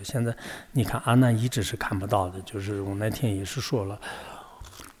呢，就是现在你看阿难一直是看不到的，就是我那天也是说了，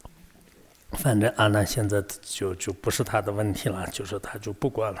反正阿难现在就不是他的问题了，就是他就不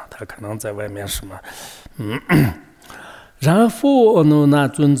管了，他可能在外面什么然而佛怒那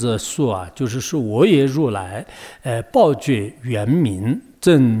尊者说啊，就是说我也如来报觉圆明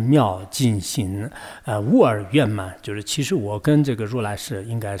正妙尽行无二圆满，就是其实我跟这个如来是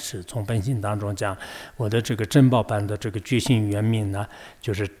应该是从本性当中讲，我的这个珍宝般的这个觉性圆明呢，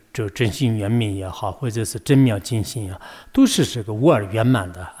就真心圆明也好，或者是真妙尽行啊，都是这个无二圆满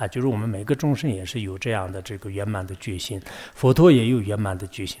的啊。就是我们每个众生也是有这样的这个圆满的觉性，佛陀也有圆满的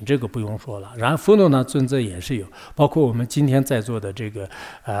觉性，这个不用说了。然后佛陀呢尊者也是有，包括我们今天在座的这个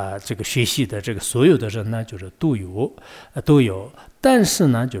学习的这个所有的人呢，就是都有。但是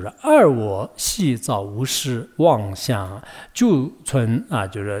呢，就是二我系造无始妄想就存啊，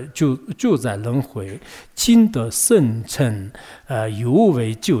就在轮回，今得圣乘犹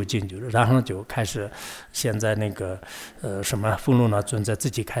为究竟，就是然后就开始现在那个什么佛怒那尊者自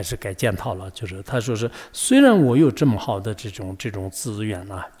己开始改检讨了，就是他说是虽然我有这么好的这种资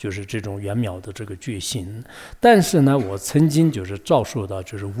源啊，就是这种圆满的这个觉性，但是呢，我曾经就是遭受到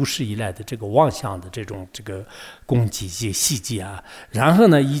就是无始以来的这个妄想的这个攻击及袭击啊。然后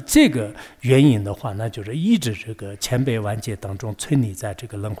呢，以这个原因的话，那就是一直这个千百万劫当中存立在这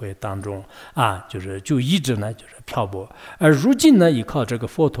个轮回当中啊，就一直呢就是漂泊。而如今呢，依靠这个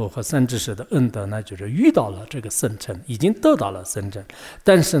佛陀和三智士的恩德呢，就是遇到了这个圣乘，已经得到了圣乘，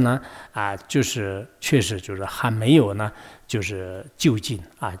但是呢就是确实就是还没有呢。就是就近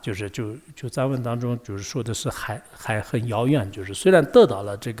啊，就在文当中就是说的是还很遥远，就是虽然得到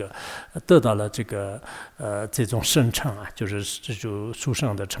了这个这种圣乘啊，就是这就殊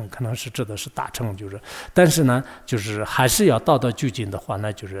胜的乘，可能是指的是大乘，但是呢，就是还是要到就近的话，那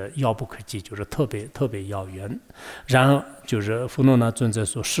就是遥不可及，就是特别遥远。然后就是佛怒那尊者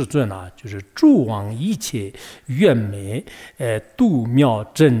说世尊啊，就是诸往一切愿美度妙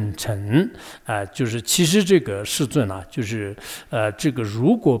真诚就是其实这个世尊啊，就是这个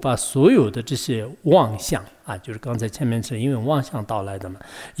如果把所有的这些妄想啊，就是刚才前面是因为妄想到来的嘛，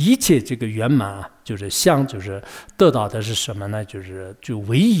一切这个圆满啊，就是相，就是得到的是什么呢？就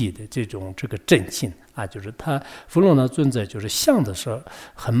唯一的这个真性啊，就是他佛罗那尊者就是相的是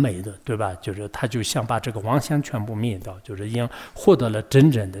很美的，对吧？就是他就想把这个妄想全部灭掉，就是已经获得了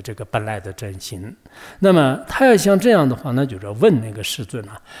真正的这个本来的真心。那么他要像这样的话呢，就是问那个世尊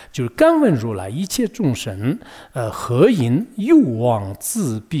啊，就是敢问如来，一切众生何因又妄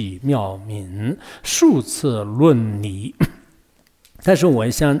自闭妙明，数次论理？但是我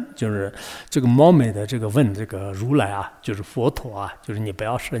想就是这个冒昧的这个问这个如来啊，就是佛陀啊，就是你不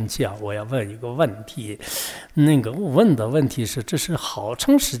要生气啊，我要问一个问题。那个我问的问题是，这是好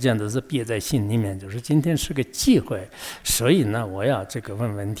长时间的是憋在心里面，就是今天是个机会，所以呢我要这个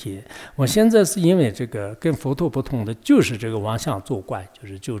问问题。我现在是因为这个跟佛陀不同的就是这个妄想作怪，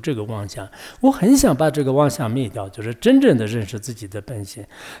就这个妄想，我很想把这个妄想灭掉，就是真正的认识自己的本性。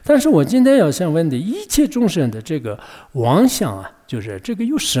但是我今天要想问的一切众生的这个妄想啊，就是这个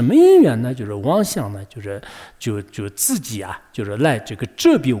有什么因缘呢？就是妄想呢，就自己啊，就是来这个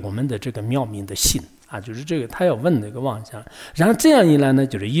遮蔽我们的这个妙明的心啊，就是这个他要问那个妄想，然后这样一来呢，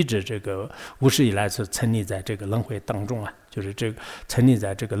就是一直这个无始以来是沉溺在这个轮回当中啊，就是这个沉溺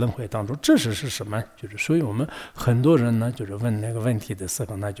在这个轮回当中，这是什么？就是所以我们很多人呢，就是问那个问题的时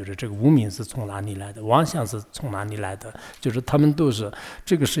候呢，就是这个无明是从哪里来的，妄想是从哪里来的，就是他们都是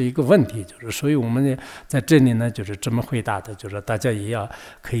这个是一个问题，就是所以我们在这里呢，就是这么回答的，就是大家也要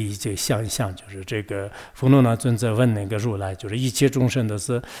可以就想一想，就是这个佛罗那尊者问那个如来，就是一切众生都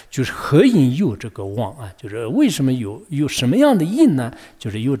是就是何因有这个妄啊，就是为什么有什么样的因呢？就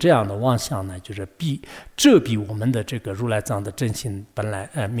是有这样的妄想呢，就是遮蔽我们的这个如来这样的真心本来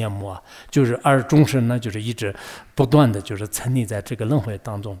面目啊，就是而众生呢，就是一直不断的就是沉溺在这个轮回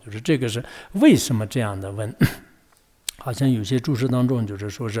当中，就是这个是为什么这样的问？好像有些注释当中就是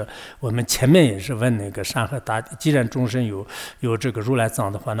说是我们前面也是问那个山河大地，既然众生有这个如来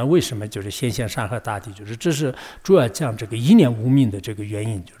藏的话，那为什么就是先现山河大地？就是这是主要讲这个一念无明的这个原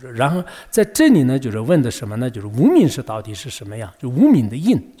因，就是然后在这里呢，就是问的什么呢？就是无明是到底是什么样？就无明的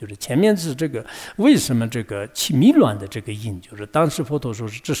因，就是前面是这个为什么这个起迷乱的这个因，就是当时佛陀说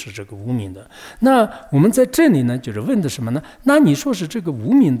是这是这个无明的。那我们在这里呢，就是问的什么呢？那你说是这个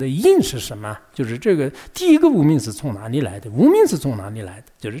无明的因是什么？就是这个第一个无明是从哪里来的？无明是从哪里来的？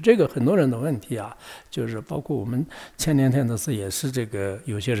就是这个很多人的问题啊，就是包括我们前两天的事也是这个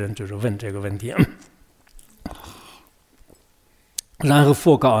有些人就是问这个问题。然后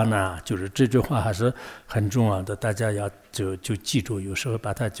佛告呢，就是这句话还是很重要的，大家要就记住，有时候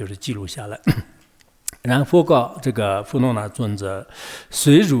把它就是记录下来。然后佛告这个佛罗那尊者，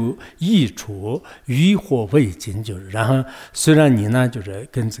虽如异处，于惑未尽，就是然后虽然你呢就是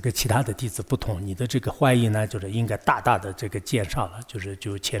跟这个其他的弟子不同，你的这个怀疑呢就是应该大大的这个减少了，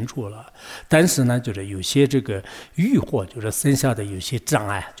就前除了，但是呢就是有些这个欲惑，就是剩下的有些障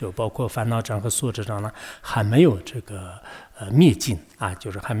碍，就包括烦恼障和所知障呢，还没有这个灭尽啊，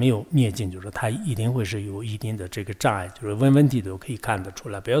就是还没有灭尽，就是它一定会是有一定的这个障碍，就是问问题都可以看得出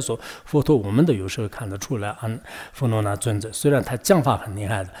来。不要说佛陀，我们都有时候看得出来啊。佛罗那尊者虽然他讲法很厉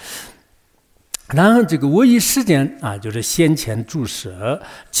害的，然后这个我以世间啊，就是先前注释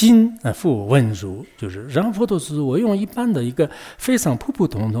今复问如，就是然后佛陀是我用一般的一个非常普普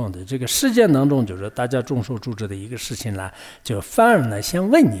通通的这个世间当中，就是大家众所周知的一个事情呢，就反而呢先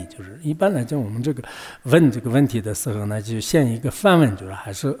问你，就是一般来讲我们这个问这个问题的时候呢，就先一个反问，就是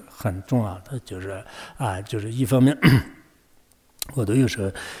还是很重要的，就是就是一方面。我都有时候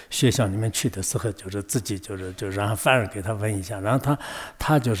学校里面去的时候，就是自己就然后反而给他问一下，然后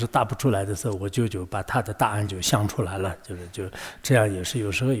他就是答不出来的时候，我就把他的答案就想出来了，就这样也是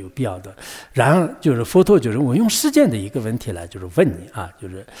有时候有必要的。然后就是佛陀就是我用世间的一个问题来就是问你啊，就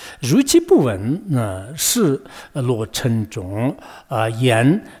是如其不闻是罗尘中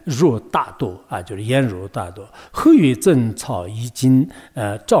言若大度啊，就是言若大度，何于正草已经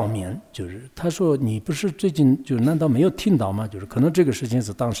照面？就是他说你不是最近就难道没有听到吗？就是可能这个事情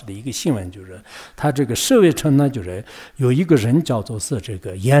是当时的一个新闻，就是他这个舍卫城呢，就是有一个人叫做是这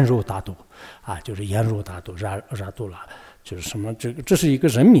个言若大度啊，就是言若大度拉度了。就是什么这是一个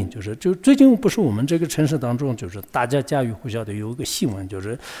人名，就最近不是我们这个城市当中，就是大家家喻户晓的有一个新闻，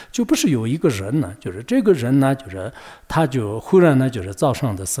就不是有一个人呢，就是这个人呢，就是他就忽然呢，就是早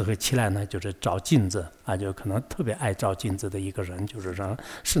上的时候起来呢，就是照镜子啊，就可能特别爱照镜子的一个人，就是让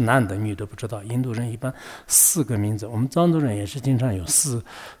是男的女的不知道。印度人一般4个名字，我们藏族人也是经常有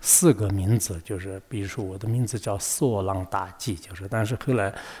四个名字，就是比如说我的名字叫索朗达吉，就是但是后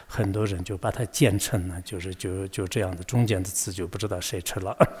来很多人就把它简称呢，就这样的中间的词就不知道谁吃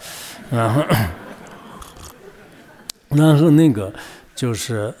了，然后然后那个就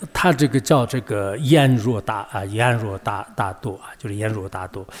是他这个叫这个燕若大度啊，就是燕若大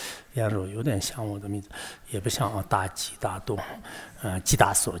度，燕若有点像我的名字，也不像啊，大吉大度，吉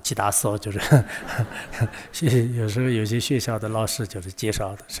大所就是有时候有些学校的老师就是介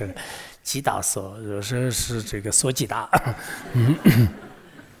绍的是吉大所，有时候是这个所吉大，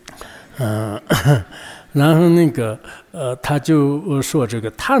然后那个他就说这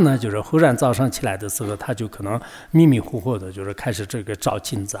个他呢，就是忽然早上起来的时候，他就可能迷迷糊糊的，就是开始这个照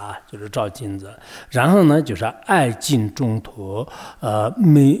镜子啊，就是照镜子。然后呢，就是爱镜中途，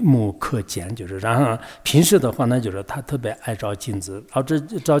眉目可见，就是然后平时的话呢，就是他特别爱照镜子。然后这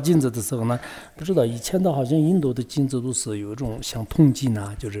照镜子的时候呢，不知道以前的好像印度的镜子都是有一种像铜镜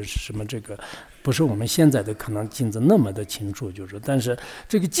啊，就是什么这个。不是我们现在的可能镜子那么的清楚，就是但是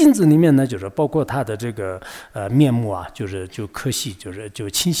这个镜子里面呢，就是包括它的这个面目啊，就可惜，就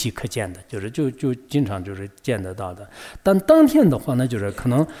清晰可见的，就经常就是见得到的。但当天的话呢，就是可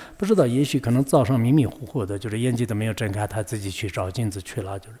能不知道，也许可能早上迷迷糊糊的，就是眼睛都没有睁开，他自己去照镜子去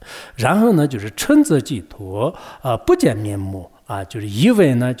了，就是然后呢，就是嗔则既脱，不见面目。就是以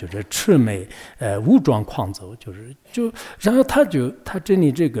为呢，就是魑魅，武装狂走，然后他这里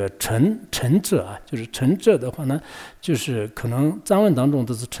这个臣者啊，就是臣者的话呢，就是可能藏文当中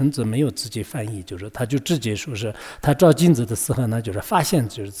都是臣者没有自己翻译，就是他就直接说是他照镜子的时候呢，就是发现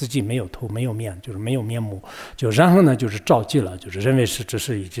就是自己没有头没有面，就是没有面目，然后呢就是着急了，就是认为是这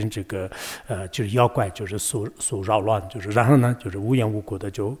是已经这个就是妖怪就是所扰乱，然后呢就是无缘无故的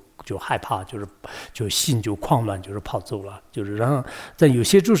就害怕，就心就狂乱，就是跑走了，然后在有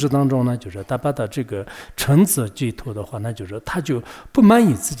些注释当中呢，就是他把他这个臣子寄托的话，那就是他就不满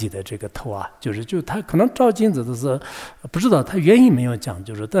意自己的这个头啊，就他可能照镜子的时候不知道他原因没有讲，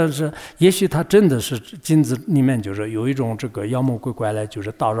但是也许他真的是镜子里面有一种这个妖魔鬼怪来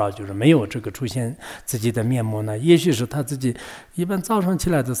叨扰，没有这个出现自己的面目呢，也许是他自己一般早上起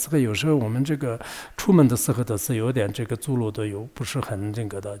来的时候，有时候我们这个出门的时候的是有点这个走路的有不是很这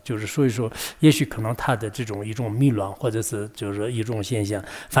个的。所以说，也许可能他的这种一种迷乱，或者是一种现象。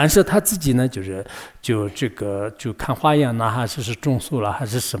凡是他自己呢，就看花样呢，还是中暑了，还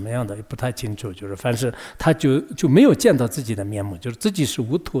是什么样的，也不太清楚。凡是他就没有见到自己的面目，自己是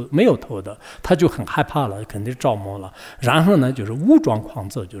无头没有头的，他就很害怕了，肯定着魔了。然后呢，武装狂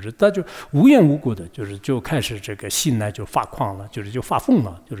躁，他就无缘无故的，就开始这个心呢就发狂了，就发疯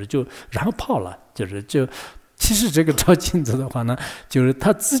了，然后跑了，其实这个照镜子的话呢，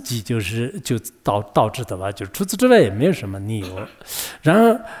他自己就导致的吧，除此之外也没有什么理由。然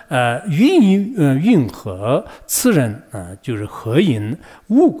后云何此人何因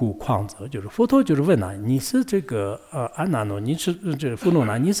无故狂躁？佛陀问他，你是这个阿难诺，你是这富罗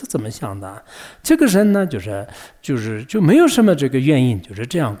那，你是怎么想的？这个人呢，就没有什么这个原因，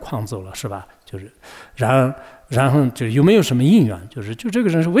这样狂躁了，是吧？然后有没有什么因缘？这个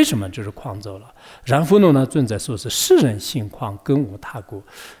人是为什么狂躁了？然后呢，尊者说是世人心狂，根无他故。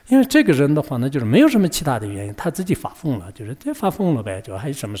因为这个人的话呢，没有什么其他的原因，他自己发疯了，发疯了呗，还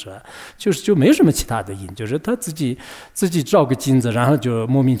有什么事？就没有什么其他的因，他自己照个镜子，然后就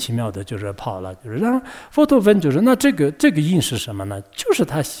莫名其妙的跑了，然后佛陀问那这个因是什么呢？就是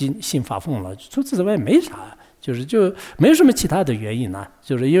他心发疯了，除此之外没啥。就没有什么其他的原因呢，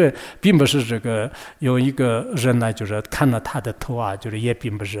因为并不是这个有一个人呢，看了他的头啊，也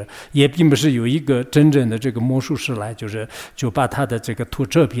并不是有一个真正的这个魔术师来，就把他的这个头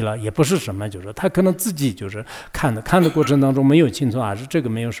遮蔽了，也不是什么，他可能自己看的过程当中没有清楚啊，是这个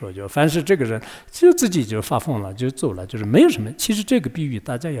没有说，凡是这个人就自己发疯了，就走了，没有什么。其实这个比喻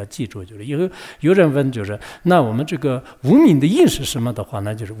大家要记住，以后有人问那我们这个无明的因是什么的话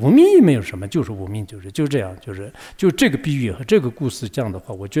呢，无明也没有什么，就是无明，就这样。就这个比喻和这个故事讲的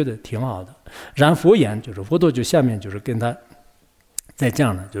话，我觉得挺好的。然佛言，佛陀下面跟他在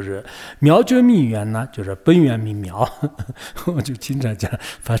讲呢，妙觉密缘呢，本源密妙。我就经常讲，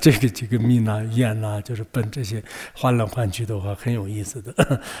把这个密呐、缘呐，本这些换来换去的话，很有意思的。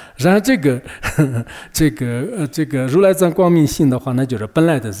然后这个如来藏光明性的话呢，本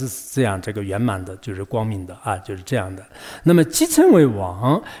来的是这样，这个圆满的，光明的啊，这样的。那么即成为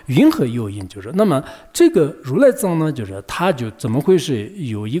王，云何诱因？那么这个如来藏呢，它怎么会是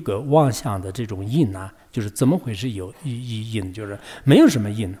有一个妄想的这种因呢？怎么回事？有因，没有什么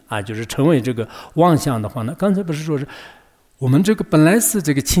因啊，成为这个妄想的话呢，刚才不是说是我们这个本来是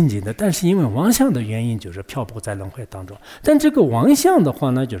这个清净的，但是因为妄想的原因，就是漂泊在轮回当中。但这个妄想的话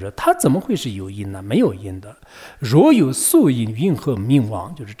呢，就是它怎么会是有因呢？没有因的。若有所因，云何名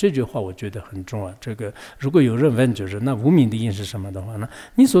妄？就是这句话，我觉得很重要。这个如果有人问，就是那无明的因是什么的话呢？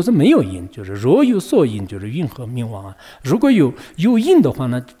你说是没有因，就是若有所因，就是云何名妄啊？如果有因的话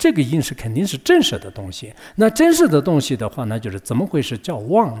呢，这个因是肯定是真实的东西。那真实的东西的话呢，就是怎么会是叫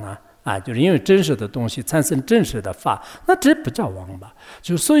妄呢？就是因为真实的东西产生真实的法，那这不叫妄吧？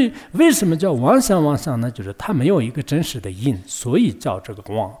就所以为什么叫妄想呢？就是它没有一个真实的因，所以叫这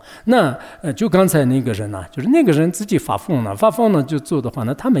个妄。那就刚才那个人呢，就是那个人自己发疯了就做的话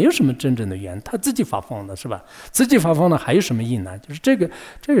呢，他没有什么真正的缘，他自己发疯了是吧？自己发疯了还有什么因呢？就是这个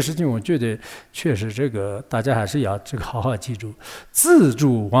事情，我觉得确实这个大家还是要这个好好记住：自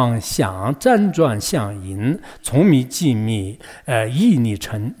助妄想，辗转相因，从迷寂灭，依逆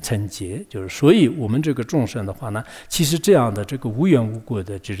成结。就是所以我们这个众生的话呢，其实这样的这个无缘无故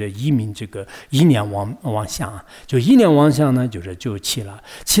的就是依命这个一念妄想啊，就一念妄想呢，就起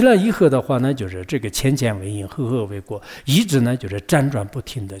了以后的话呢，就是这个前为因，后为果，一直呢就是辗转不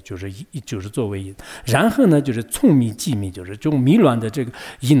停的，就是作为因，然后呢就是从迷寂灭，就是这种迷乱的这个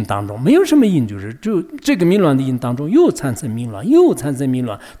因当中，没有什么因，就这个迷乱的因当中又产生迷乱，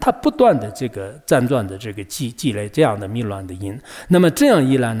它不断的这个辗转的这个积累这样的迷乱的因，那么这样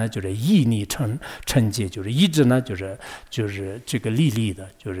一来呢，就是依逆成结，就是一直呢就是这个历的，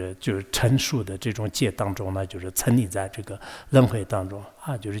就是成熟的这种界当中呢，就是沉溺在这个轮回当中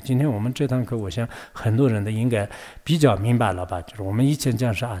啊。就是今天我们这堂课，我想很多人都应该比较明白了吧？就是我们以前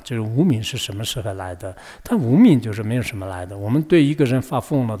讲是就是无明是什么时候来的？但无明就是没有什么来的。我们对一个人发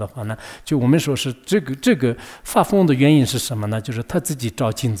疯了的话呢，就我们说是这个发疯的原因是什么呢？就是他自己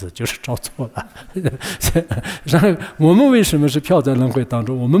照镜子就是照错了。然后我们为什么是飘在轮回当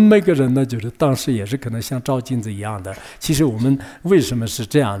中？我们每个人呢，就是当时也是可能像照镜子一样的。其实我们为什么是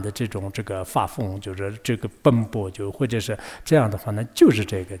这样的这个发疯，就是这个奔波，就或者是这样的话呢，就是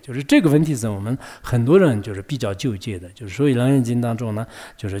这个问题是我们很多人就是比较纠结的。就是所以《楞严经》当中呢，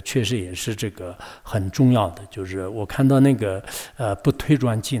就是确实也是这个很重要的。就是我看到那个不推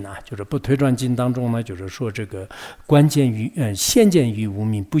转经啊，就是不推转经当中呢，就是说这个关键于先见于无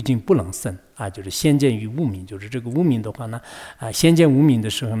明，不仅不能生。就是先见于无明，就是这个无明的话呢，先见无明的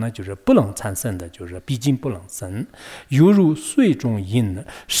时候呢，就是不能产生的，就是毕竟不能生。犹如水中因，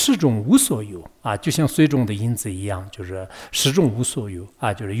始终无所有就像水中的因子一样，就是始终无所有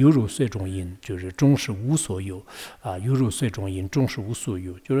就是犹如水中因，就是终是无所有犹如水中因，终是无所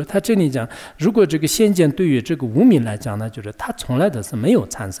有。就是他这里讲，如果这个先见对于这个无明来讲呢，就是他从来的是没有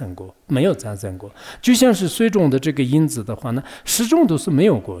产生过，就像是水中的这个因子的话呢，始终都是没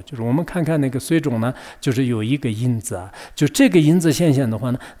有过。就是我们看看那个水中呢，就是有一个因子就这个因子现象的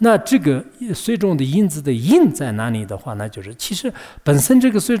话呢，那这个水中的因子的因在哪里的话呢，就是其实本身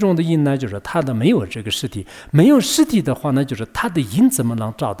这个水中的因呢，就是它的没有这个实体，没有实体的话呢，就是它的因怎么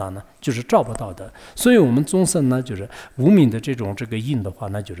能照到呢？就是照不到的。所以我们众生呢，就是无明的这个因的话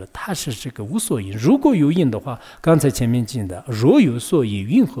呢，就是它是这个无所因。如果有因的话，刚才前面讲的若有所因，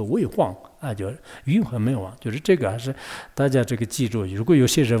云何为妄？就云何没有妄？就是这个还是大家这个记住。如果有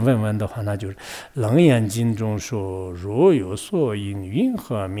些人问的话，那就是《楞严经》中说若有所因，云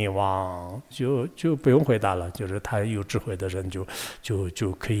何灭妄？就不用回答了，就是他有智慧的人就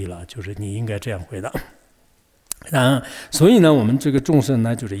可以了，就是你应该这样回答。所以呢，我们这个众生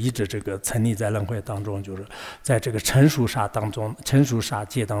呢，就是一直这个沉溺在轮回当中，就是在这个成熟杀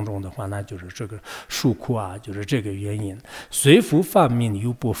界当中的话呢，就是这个受苦就是这个原因。随福犯命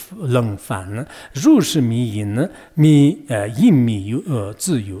又不能犯，如是迷因呢，因迷有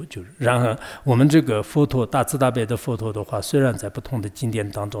自由。就是然后我们这个佛陀大慈大悲的佛陀的话，虽然在不同的经典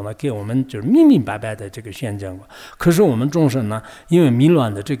当中呢，给我们就是明明白白的这个宣讲过，可是我们众生呢，因为迷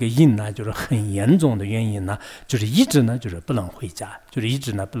乱的这个因呢，就是很严重的原因呢，就是一直呢，就是不能回家，就是一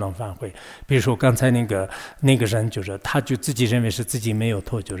直呢不能返回。比如说刚才那个人，就是他就自己认为是自己没有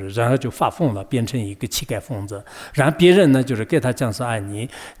错，就是然后就发疯了，变成一个乞丐疯子。然后别人呢，就是给他讲说，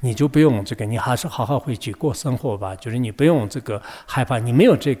你就不用这个，你还是好好回去过生活吧，就是你不用这个害怕，你没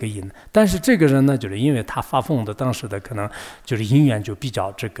有这个因。但是这个人呢，就是因为他发疯的当时的可能就是因缘就比较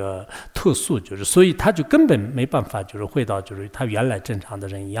这个特殊，就是所以他就根本没办法，就是回到就是他原来正常的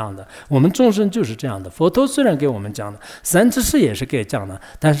人一样的。我们众生就是这样的。佛陀虽然给我们讲的，三知识也是给讲的，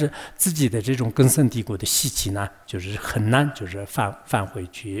但是自己的这种根深蒂固的习气呢，就是很难就是返回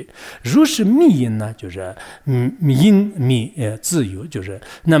去。如是密因呢，就是迷自由，就是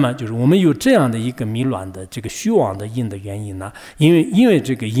那么就是我们有这样的一个迷乱的这个虚妄的因的原因呢，因为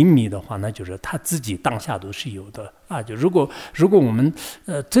这个因迷的话呢，就是他自己当下都是有的就如果我们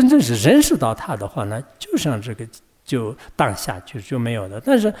真正是认识到它的话呢，就像这就当下就没有的。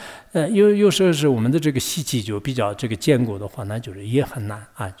但是有时候是我们的这个习气就比较这个坚固的话，那就是也很难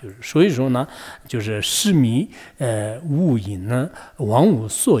啊。就是所以说呢，就是失迷无因呢，妄无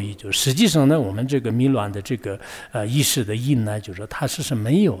所依。就实际上呢，我们这个迷乱的这个意识的因呢，就是它是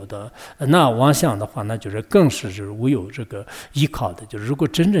没有的。那妄想的话呢，就是更是就是无有这个依靠的。就是如果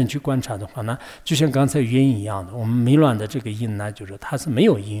真正去观察的话呢，就像刚才原因一样的，我们迷乱的这个因呢，就是它是没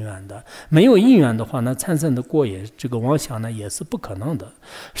有因缘的。没有因缘的话呢，产生的果也这个妄想呢也是不可能的。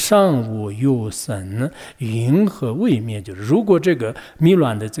尚无有生，因何未灭？就是如果这个迷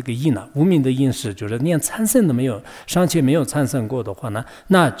乱的这个因呢，无明的因是就是连产生都没有，尚且没有产生过的话呢，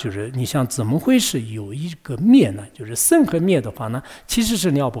那就是你想怎么会是有一个灭呢？就是生和灭的话呢，其实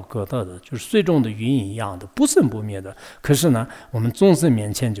是了不可得的，就是最终的云一样的，不生不灭的。可是呢，我们众生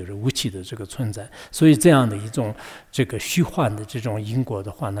面前就是无期的这个存在，所以这样的一种这个虚幻的这种因果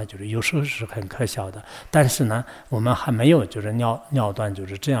的话呢，就是有时候是很可笑的。但是呢，我们还没有就是了断就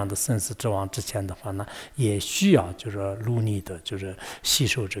是这样的生死之亡之前的话呢，也需要就是努力的，就是吸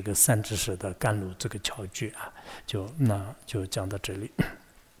收这个三知识的甘露这个巧具啊。就讲到这里。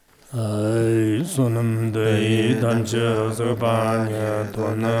所能对单车这八年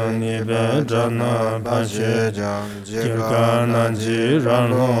多能你别着那把学讲这个难记让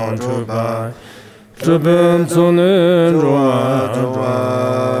龙出版这本从能中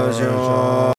修